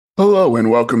Hello, and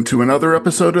welcome to another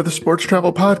episode of the Sports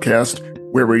Travel Podcast,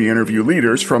 where we interview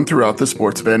leaders from throughout the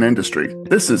sports event industry.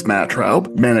 This is Matt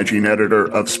Traub, Managing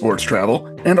Editor of Sports Travel,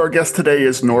 and our guest today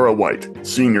is Nora White,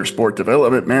 Senior Sport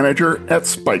Development Manager at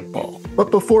Spikeball. But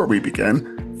before we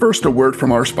begin, first a word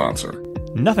from our sponsor.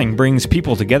 Nothing brings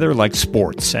people together like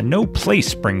sports, and no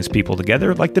place brings people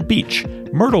together like the beach,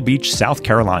 Myrtle Beach, South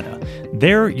Carolina.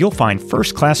 There, you'll find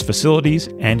first-class facilities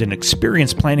and an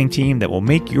experienced planning team that will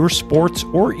make your sports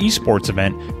or esports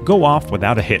event go off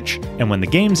without a hitch. And when the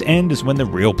games end is when the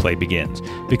real play begins,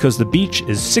 because the beach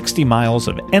is 60 miles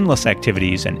of endless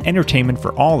activities and entertainment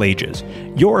for all ages.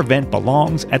 Your event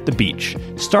belongs at the beach.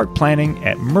 Start planning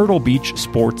at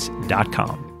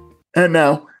myrtlebeachsports.com. And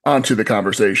now, on to the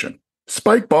conversation.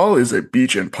 Spikeball is a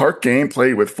beach and park game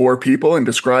played with 4 people and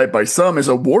described by some as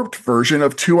a warped version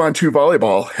of 2-on-2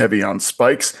 volleyball, heavy on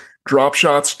spikes, drop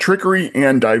shots, trickery,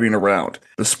 and diving around.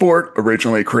 The sport,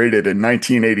 originally created in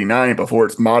 1989 before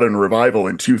its modern revival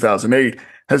in 2008,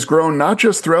 has grown not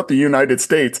just throughout the United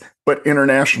States, but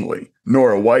internationally.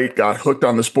 Nora White got hooked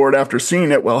on the sport after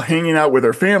seeing it while hanging out with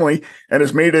her family and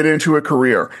has made it into a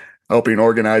career, helping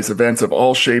organize events of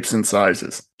all shapes and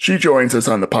sizes. She joins us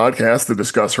on the podcast to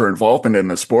discuss her involvement in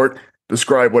the sport,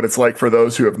 describe what it's like for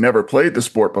those who have never played the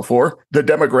sport before, the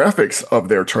demographics of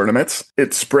their tournaments,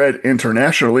 its spread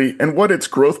internationally, and what its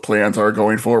growth plans are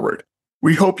going forward.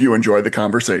 We hope you enjoy the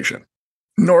conversation.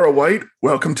 Nora White,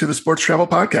 welcome to the Sports Travel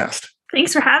Podcast.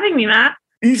 Thanks for having me, Matt.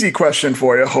 Easy question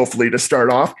for you, hopefully, to start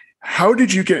off. How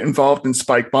did you get involved in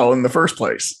Spikeball in the first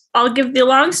place? I'll give the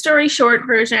long story short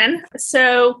version.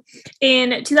 So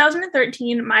in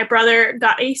 2013, my brother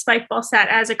got a Spikeball set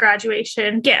as a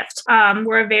graduation gift.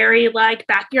 We're a very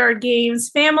backyard games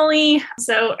family,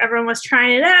 so everyone was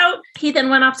trying it out. He then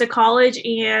went off to college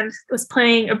and was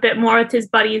playing a bit more with his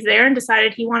buddies there and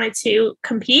decided he wanted to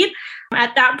compete.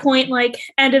 At that point,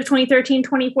 end of 2013,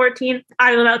 2014,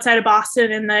 I live outside of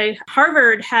Boston, and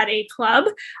Harvard had a club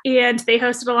and they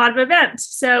hosted a lot of events.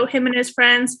 So him and his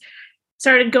friends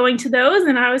started going to those,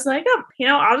 and I was like,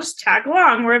 I'll just tag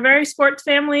along. We're a very sports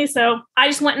family, so I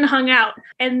just went and hung out.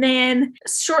 And then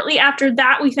shortly after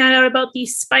that, we found out about the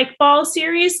Spikeball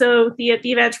series, so the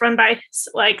events run by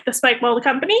the Spikeball, the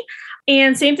company.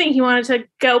 And same thing, he wanted to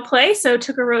go play, so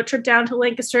took a road trip down to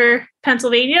Lancaster,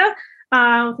 Pennsylvania,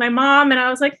 with my mom, and I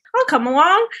was like, I'll come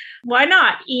along. Why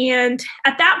not? And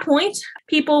at that point,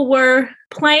 people were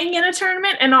playing in a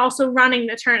tournament and also running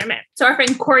the tournament. So our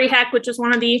friend Corey Heck, which was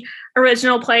one of the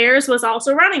original players, was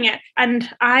also running it. And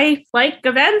I like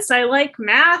events. I like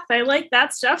math. I like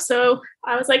that stuff. So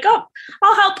I was like, I'll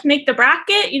help make the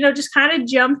bracket, just kind of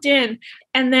jumped in.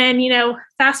 And then,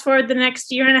 fast forward the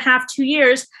next year and a half, 2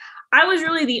 years, I was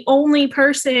really the only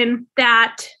person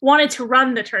that wanted to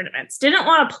run the tournaments. Didn't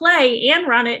want to play and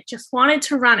run it, just wanted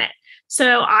to run it.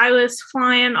 So I was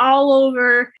flying all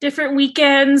over different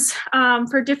weekends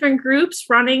for different groups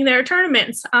running their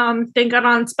tournaments. Then got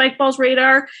on Spikeball's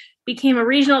radar, became a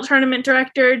regional tournament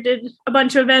director, did a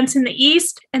bunch of events in the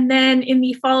East. And then in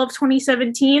the fall of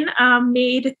 2017,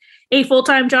 made a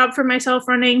full-time job for myself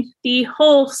running the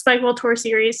whole Spikeball Tour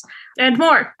series and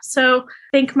more. So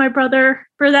thank my brother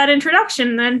for that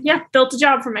introduction. And then, built a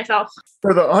job for myself.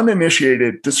 For the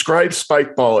uninitiated, describe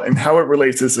Spikeball and how it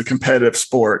relates as a competitive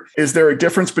sport. Is there a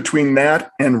difference between that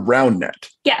and round net?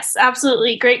 Yes,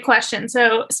 absolutely. Great question.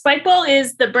 So Spikeball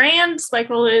is the brand.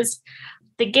 Spikeball is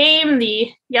the game,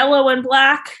 the yellow and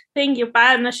black thing you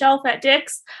buy on the shelf at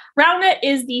Dick's. Roundnet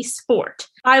is the sport.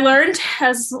 I learned,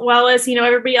 as well as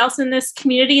everybody else in this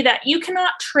community, that you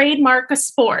cannot trademark a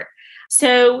sport.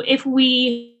 So if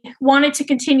we wanted to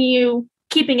continue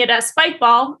keeping it as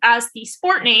Spikeball as the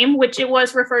sport name, which it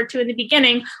was referred to in the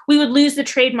beginning, we would lose the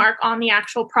trademark on the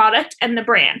actual product and the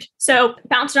brand. So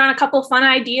bounced around a couple fun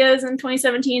ideas in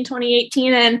 2017,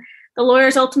 2018, and the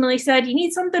lawyers ultimately said, you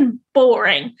need something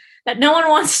boring that no one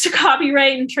wants to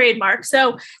copyright and trademark.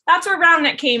 So that's where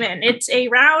RoundNet came in. It's a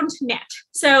round net.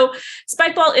 So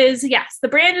Spikeball is, the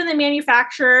brand and the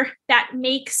manufacturer that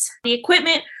makes the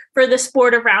equipment for the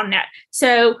sport of round net.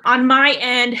 So on my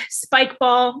end,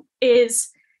 Spikeball is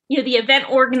the event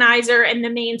organizer and the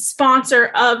main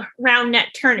sponsor of round net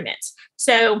tournaments.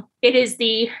 So it is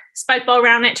the Spikeball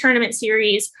Round Net Tournament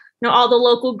Series. All the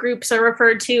local groups are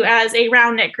referred to as a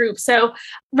round net group. So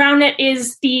round net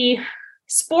is the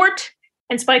sport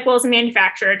and Spikeball is the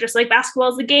manufacturer, just like basketball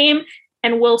is the game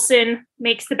and Wilson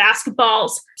makes the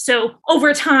basketballs. So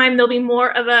over time, there'll be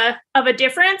more of a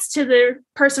difference to the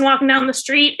person walking down the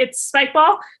street. It's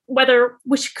Spikeball,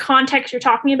 which context you're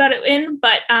talking about it in,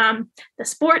 but the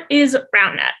sport is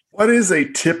round net. What does a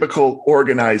typical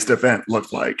organized event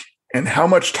look like? And how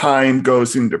much time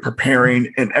goes into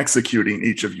preparing and executing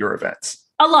each of your events?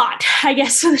 A lot, I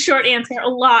guess, the short answer, a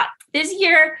lot. This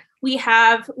year, we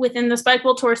have, within the Spike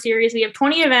Bowl Tour Series, we have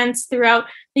 20 events throughout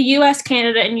the US,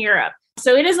 Canada, and Europe.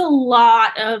 So it is a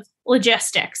lot of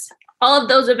logistics. All of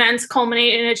those events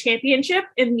culminate in a championship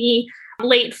in the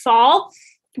late fall.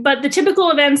 But the typical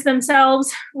events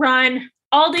themselves run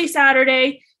all day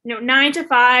Saturday, 9 to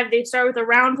 5. They start with a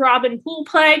round robin pool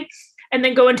play and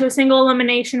then go into a single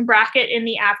elimination bracket in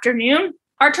the afternoon.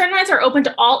 Our tournaments are open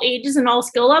to all ages and all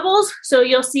skill levels. So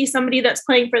you'll see somebody that's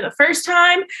playing for the first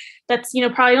time, that's,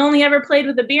 probably only ever played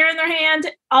with a beer in their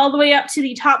hand, all the way up to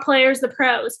the top players, the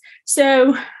pros.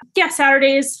 So yeah,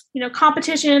 Saturdays,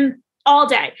 competition all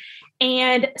day.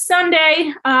 And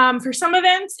Sunday, for some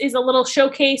events, is a little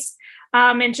showcase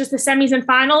and just the semis and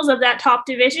finals of that top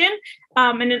division.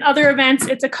 And in other events,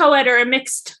 it's a co-ed or a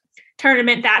mixed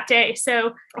tournament that day.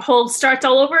 So a whole starts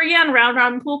all over again, round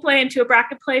robin pool play into a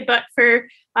bracket play, but for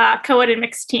co-ed and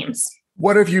mixed teams.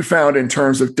 What have you found in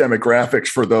terms of demographics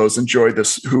for those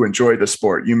who enjoy the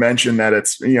sport? You mentioned that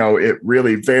it's, it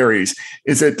really varies.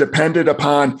 Is it dependent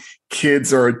upon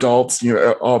kids or adults,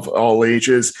 of all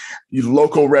ages,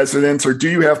 local residents, or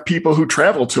do you have people who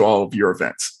travel to all of your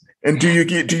events? And do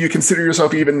you consider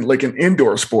yourself even like an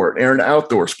indoor sport or an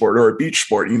outdoor sport or a beach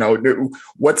sport?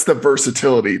 What's the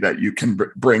versatility that you can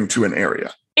bring to an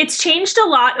area? It's changed a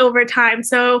lot over time.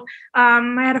 So I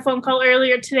had a phone call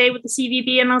earlier today with the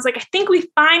CVB, and I was like, I think we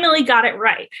finally got it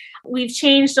right. We've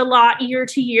changed a lot year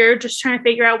to year, just trying to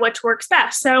figure out which works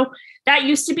best. So that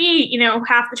used to be,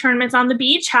 half the tournaments on the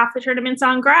beach, half the tournaments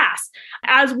on grass.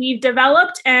 As we've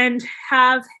developed and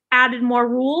have added more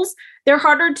rules, they're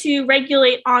harder to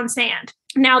regulate on sand.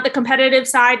 Now, the competitive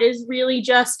side is really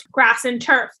just grass and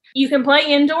turf. You can play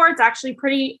indoor. It's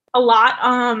actually a lot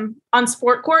on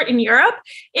Sport Court in Europe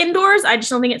indoors. I just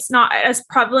don't think it's not as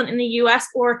prevalent in the US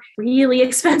or really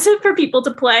expensive for people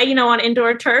to play, on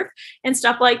indoor turf and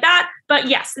stuff like that. But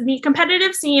yes, in the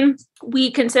competitive scene,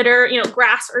 we consider,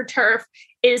 grass or turf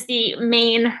is the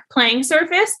main playing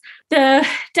surface. The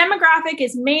demographic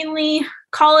is mainly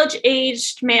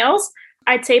college-aged males.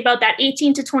 I'd say about that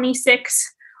 18 to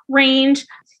 26 range.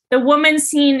 The women's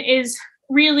scene is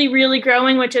really, really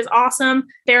growing, which is awesome.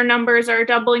 Their numbers are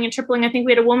doubling and tripling. I think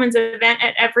we had a women's event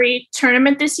at every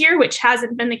tournament this year, which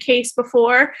hasn't been the case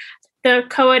before. The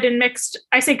co-ed and mixed,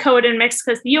 I say co-ed and mixed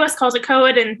because the US calls it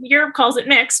co-ed and Europe calls it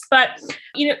mixed, but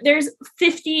there's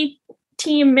 50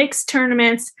 team mixed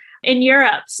tournaments in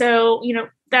Europe. So,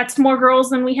 that's more girls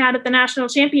than we had at the national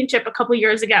championship a couple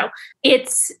years ago.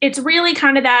 It's really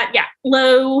kind of that,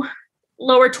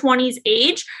 lower 20s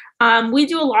age. We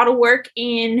do a lot of work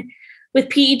with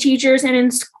PE teachers and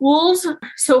in schools.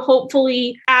 So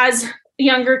hopefully as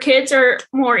younger kids are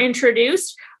more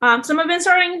introduced, some have been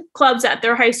starting clubs at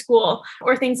their high school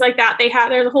or things like that.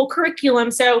 There's a whole curriculum.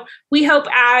 So we hope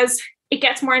as it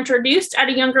gets more introduced at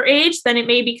a younger age, then it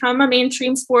may become a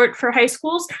mainstream sport for high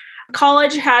schools.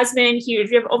 College has been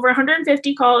huge. We have over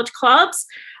 150 college clubs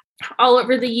all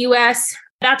over the US.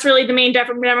 That's really the main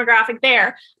demographic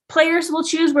there. Players will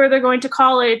choose where they're going to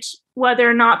college, whether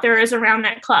or not there is a Round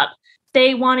Net club.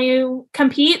 They want to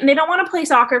compete and they don't want to play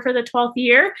soccer for the 12th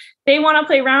year. They want to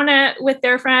play Round Net with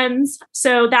their friends.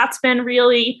 So that's been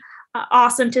really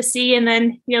awesome to see. And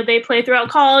then, they play throughout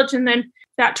college and then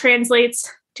that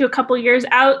translates to a couple years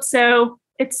out. So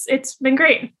it's been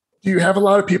great. Do you have a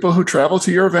lot of people who travel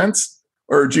to your events?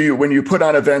 Or when you put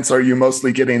on events, are you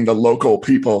mostly getting the local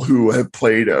people who have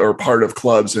played or part of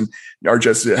clubs and are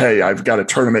just, hey, I've got a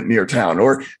tournament near town?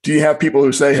 Or do you have people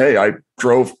who say, hey, I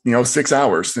drove, 6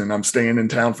 hours and I'm staying in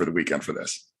town for the weekend for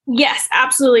this? Yes,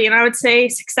 absolutely. And I would say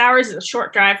 6 hours is a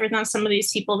short drive for some of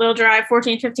these people. They'll drive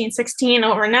 14, 15, 16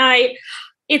 overnight.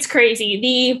 It's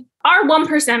crazy. Our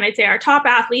 1%, I'd say, our top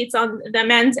athletes on the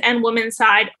men's and women's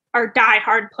side are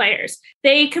diehard players.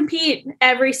 They compete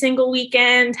every single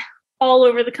weekend all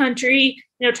over the country,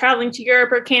 traveling to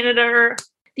Europe or Canada. Or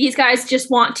these guys just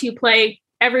want to play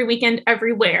every weekend,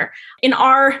 everywhere. In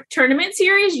our tournament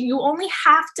series, you only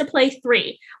have to play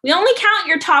 3. We only count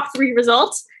your top 3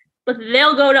 results, but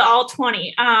they'll go to all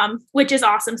 20, which is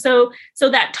awesome. So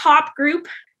that top group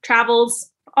travels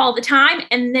all the time.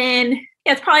 And then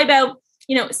it's probably about,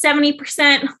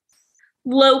 70%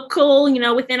 local,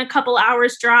 within a couple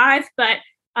hours drive. But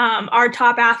our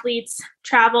top athletes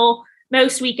travel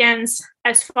most weekends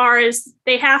as far as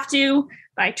they have to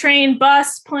by train,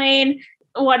 bus, plane,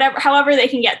 however they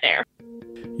can get there.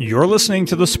 You're listening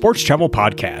to the Sports Travel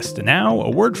Podcast. And now a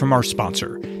word from our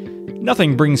sponsor.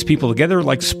 Nothing brings people together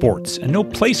like sports, and no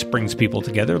place brings people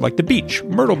together like the beach,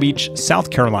 Myrtle Beach, South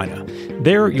Carolina.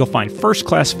 There, you'll find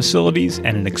first-class facilities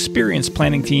and an experienced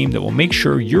planning team that will make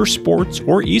sure your sports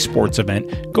or esports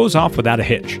event goes off without a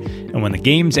hitch. And when the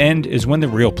games end is when the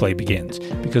real play begins,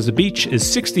 because the beach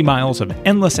is 60 miles of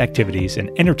endless activities and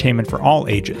entertainment for all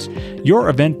ages. Your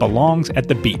event belongs at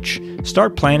the beach.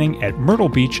 Start planning at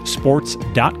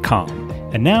myrtlebeachsports.com.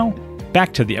 And now,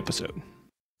 back to the episode.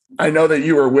 I know that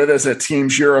you were with us at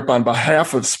Teams Europe on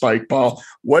behalf of Spikeball.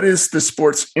 What is the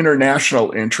sport's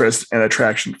international interest and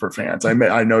attraction for fans? I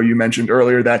know you mentioned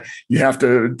earlier that you have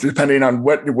to, depending on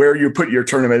where you put your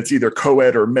tournament, it's either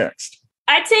co-ed or mixed.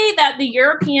 I'd say that the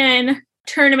European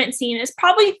tournament scene is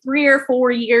probably 3 or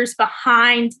 4 years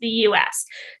behind the US.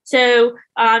 So,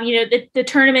 the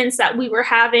tournaments that we were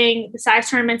having, the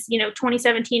size tournaments,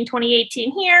 2017,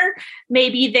 2018 here,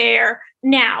 maybe there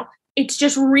now. It's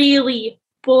just really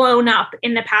blown up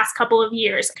in the past couple of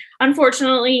years.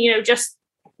 Unfortunately, just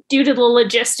due to the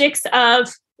logistics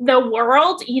of the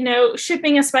world,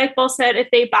 shipping a Spikeball set, if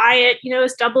they buy it,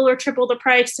 is double or triple the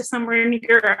price to somewhere in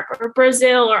Europe or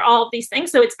Brazil or all of these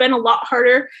things. So it's been a lot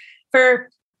harder for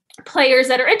players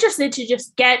that are interested to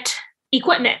just get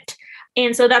equipment.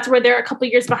 And so that's where they're a couple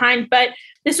of years behind. But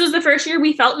this was the first year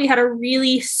we felt we had a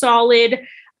really solid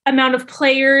amount of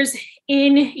players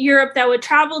in Europe that would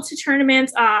travel to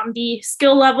tournaments. The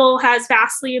skill level has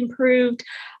vastly improved.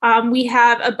 We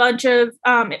have a bunch of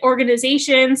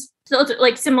organizations, so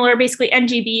like similar, basically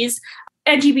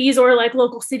NGBs or like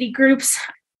local city groups,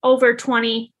 over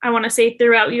 20, I want to say,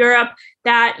 throughout Europe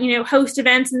that, host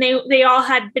events. And they all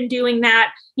had been doing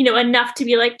that, enough to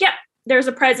be like, yep, there's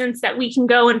a presence that we can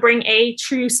go and bring a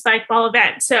true Spikeball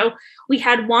event. So we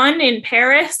had one in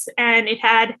Paris, and it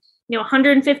had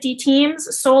 150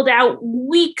 teams, sold out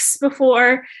weeks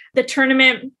before the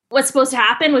tournament was supposed to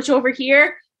happen, which over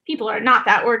here, people are not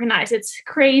that organized. It's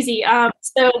crazy.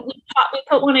 So we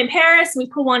put one in Paris, we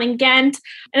put one in Ghent.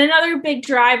 And another big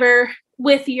driver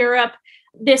with Europe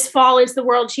this fall is the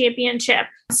World Championship.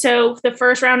 So the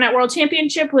first round at World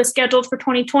Championship was scheduled for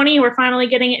 2020. We're finally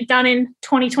getting it done in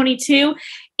 2022.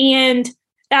 And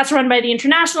that's run by the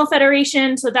International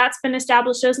Federation. So that's been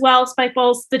established as well.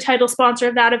 Spikeball's the title sponsor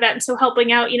of that event. So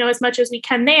helping out, as much as we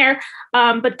can there.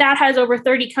 But that has over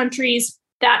 30 countries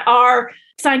that are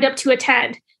signed up to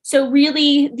attend. So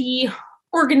really the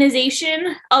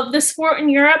organization of the sport in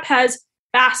Europe has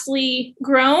vastly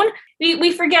grown.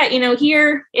 We forget,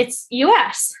 here it's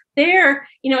US. There,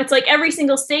 it's like every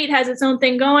single state has its own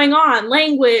thing going on,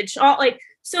 language, all like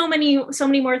so many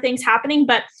more things happening,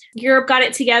 but Europe got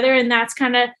it together, and that's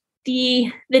kind of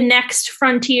the next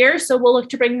frontier. So we'll look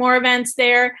to bring more events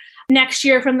there next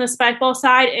year from the Spikeball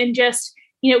side, and just,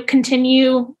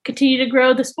 continue to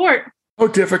grow the sport. How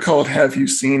difficult have you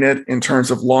seen it in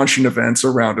terms of launching events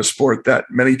around a sport that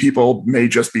many people may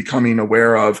just be becoming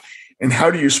aware of? And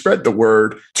how do you spread the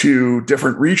word to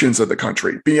different regions of the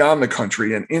country, beyond the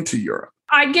country and into Europe?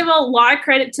 I give a lot of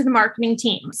credit to the marketing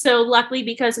team. So luckily,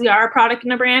 because we are a product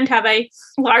and a brand, have a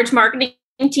large marketing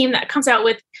team that comes out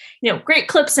with, great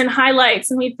clips and highlights.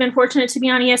 And we've been fortunate to be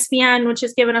on ESPN, which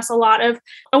has given us a lot of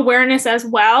awareness as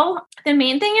well. The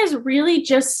main thing is really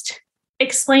just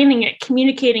explaining it,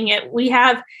 communicating it. We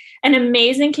have an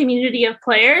amazing community of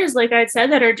players, like I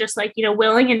said, that are just like,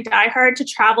 willing and diehard to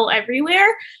travel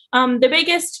everywhere. The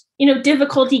biggest,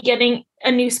 difficulty getting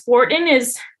a new sport in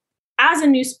is, as a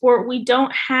new sport, we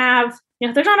don't have,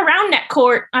 there's not a round net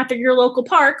court at your local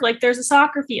park like there's a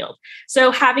soccer field.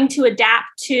 So having to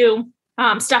adapt to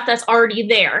stuff that's already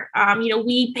there.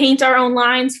 We paint our own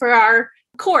lines for our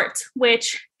court,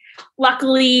 which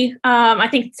luckily, I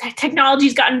think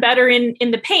technology's gotten better in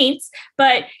the paints,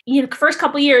 but first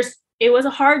couple of years, it was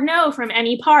a hard no from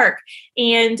any park.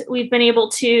 And we've been able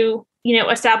to,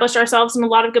 establish ourselves in a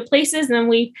lot of good places. And then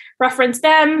we reference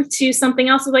them to something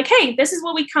else like, hey, this is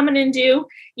what we come in and do.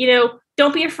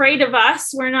 Don't be afraid of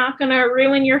us. We're not going to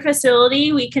ruin your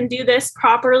facility. We can do this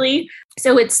properly.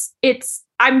 So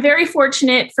I'm very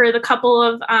fortunate for the couple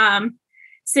of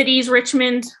cities.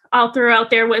 Richmond, I'll throw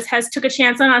out there, took a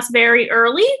chance on us very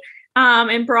early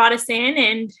and brought us in.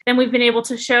 And then we've been able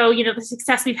to show, the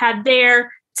success we've had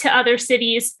there to other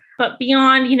cities. But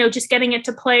beyond, just getting it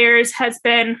to players has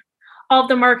been all of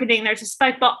the marketing. There's a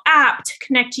Spikeball app to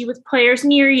connect you with players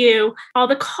near you, all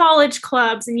the college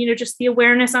clubs, and, just the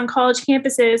awareness on college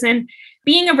campuses, and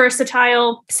being a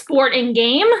versatile sport and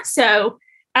game. So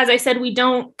as I said, we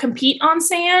don't compete on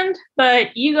sand,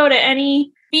 but you go to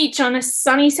any beach on a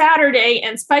sunny Saturday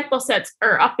and Spikeball sets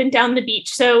are up and down the beach.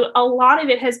 So a lot of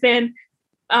it has been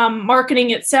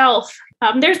marketing itself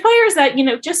There's players that,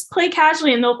 just play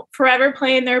casually and they'll forever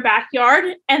play in their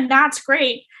backyard. And that's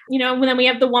great. Then we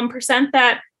have the 1%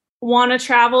 that want to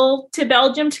travel to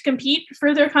Belgium to compete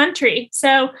for their country.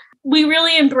 So we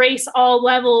really embrace all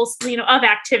levels, of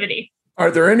activity.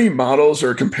 Are there any models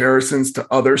or comparisons to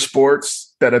other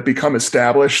sports that have become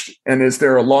established? And is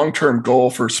there a long-term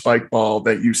goal for spikeball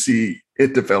that you see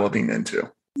it developing into?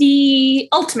 The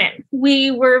Ultimate.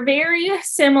 We were very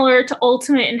similar to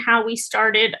Ultimate in how we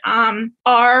started.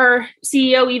 Our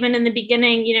CEO, even in the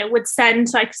beginning, would send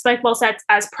spikeball sets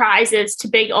as prizes to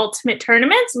big Ultimate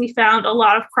tournaments. We found a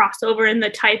lot of crossover in the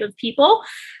type of people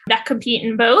that compete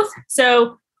in both.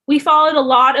 So we followed a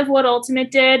lot of what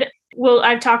Ultimate did.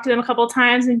 I've talked to them a couple of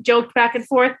times and joked back and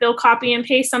forth. They'll copy and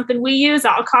paste something we use.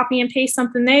 I'll copy and paste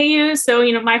something they use. So,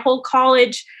 my whole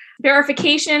college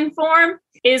verification form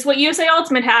is what USA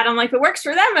Ultimate had. I'm like, if it works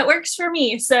for them, it works for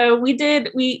me. So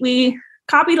we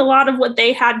copied a lot of what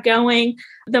they had going,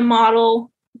 the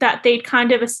model that they'd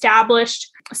kind of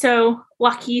established. So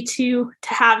lucky to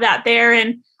have that there.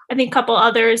 And I think a couple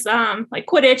others like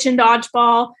Quidditch and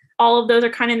Dodgeball, all of those are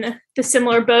kind of in the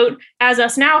similar boat as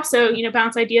us now. So,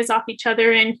 bounce ideas off each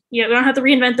other and, we don't have to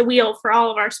reinvent the wheel for all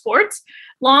of our sports.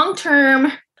 Long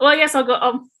term, well, I guess I'll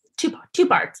go two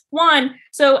parts. One,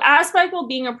 so as Spikeball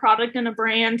being a product and a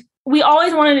brand, we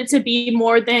always wanted it to be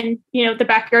more than, the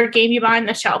backyard game you buy on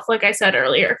the shelf, like I said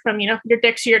earlier, from, your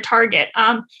Dick's to your Target.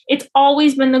 It's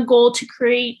always been the goal to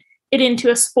create it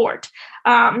into a sport.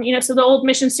 So the old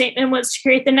mission statement was to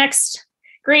create the next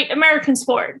great American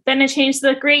sport. Then it changed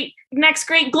to the next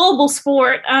great global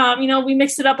sport. We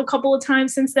mixed it up a couple of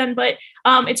times since then, but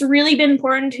it's really been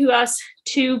important to us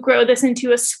to grow this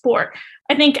into a sport.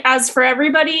 I think as for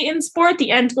everybody in sport,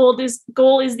 the end goal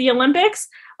is the Olympics.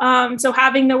 So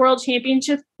having the World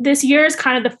Championship this year is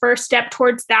kind of the first step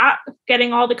towards that,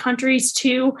 getting all the countries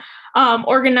to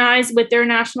organize with their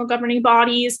national governing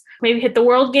bodies, maybe hit the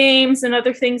World Games and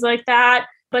other things like that.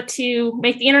 But to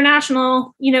make the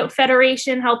international,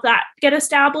 federation, help that get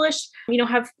established,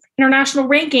 have international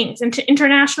rankings and to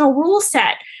international rule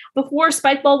set. Before,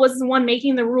 Spikeball was the one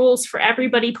making the rules for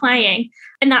everybody playing.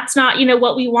 And that's not,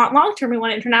 what we want long-term. We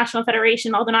want international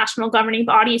federation, all the national governing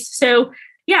bodies. So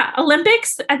yeah,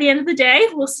 Olympics at the end of the day,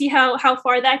 we'll see how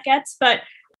far that gets. But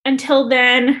until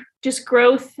then, just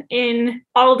growth in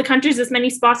all of the countries, as many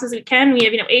spots as we can. We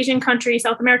have, Asian countries,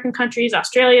 South American countries,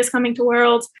 Australia is coming to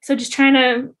Worlds. So just trying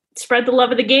to spread the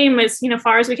love of the game as,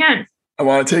 far as we can. I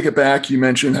want to take it back. You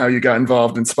mentioned how you got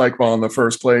involved in spikeball in the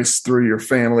first place through your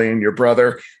family and your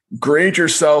brother. Grade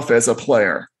yourself as a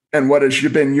player. And what has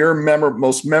been your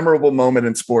most memorable moment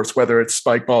in sports, whether it's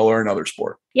spikeball or another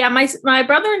sport? Yeah, my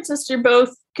brother and sister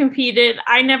both competed.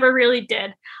 I never really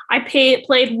did. I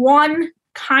played one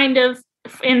kind of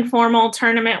informal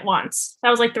tournament once. That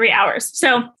was like 3 hours.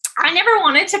 So I never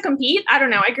wanted to compete. I don't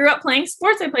know. I grew up playing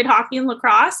sports. I played hockey and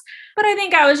lacrosse, but I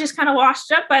think I was just kind of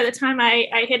washed up by the time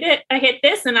I hit it. I hit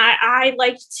this, and I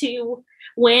liked to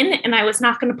win, and I was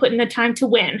not going to put in the time to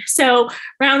win. So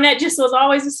round net just was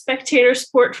always a spectator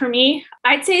sport for me.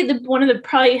 I'd say one of the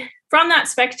probably from that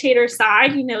spectator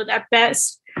side, that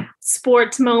best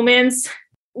sports moments.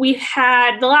 We've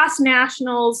had the last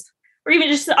nationals, or even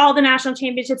just all the national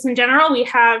championships in general. We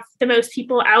have the most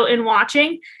people out and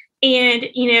watching. And,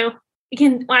 me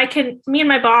and my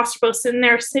boss were both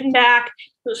sitting back.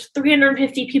 There's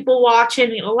 350 people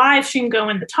watching, live stream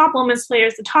going, the top women's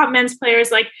players, the top men's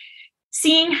players, like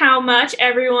seeing how much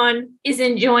everyone is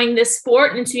enjoying this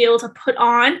sport and to be able to put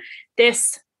on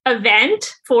this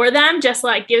event for them just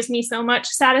like gives me so much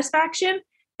satisfaction.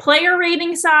 Player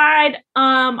rating side,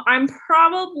 I'm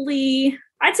say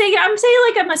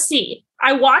like I'm a C.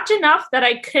 I watch enough that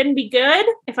I can be good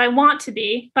if I want to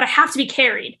be, but I have to be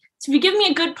carried. So if you give me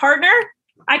a good partner,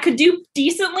 I could do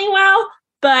decently well,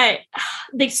 but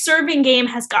the serving game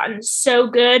has gotten so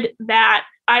good that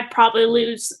I'd probably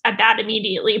lose at that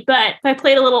immediately. But if I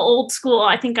played a little old school,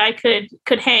 I think I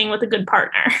could hang with a good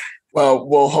partner.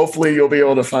 Well, hopefully you'll be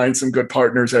able to find some good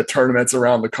partners at tournaments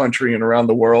around the country and around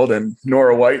the world. And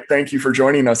Nora White, thank you for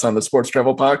joining us on the Sports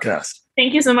Travel Podcast.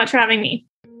 Thank you so much for having me.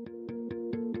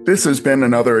 This has been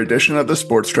another edition of the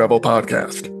Sports Travel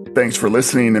Podcast. Thanks for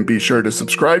listening, and be sure to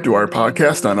subscribe to our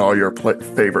podcast on all your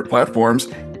favorite platforms,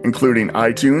 including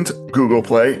iTunes, Google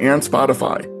Play, and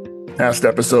Spotify. Past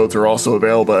episodes are also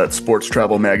available at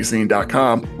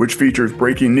sportstravelmagazine.com, which features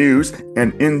breaking news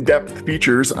and in-depth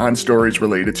features on stories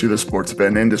related to the sports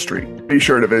event industry. Be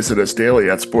sure to visit us daily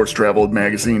at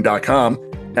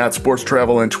sportstravelmagazine.com, at Sports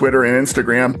Travel on Twitter and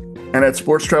Instagram, and at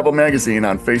Sports Travel Magazine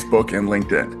on Facebook and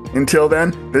LinkedIn. Until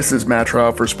then, this is Matt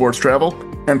Traub for Sports Travel,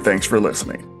 and thanks for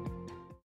listening.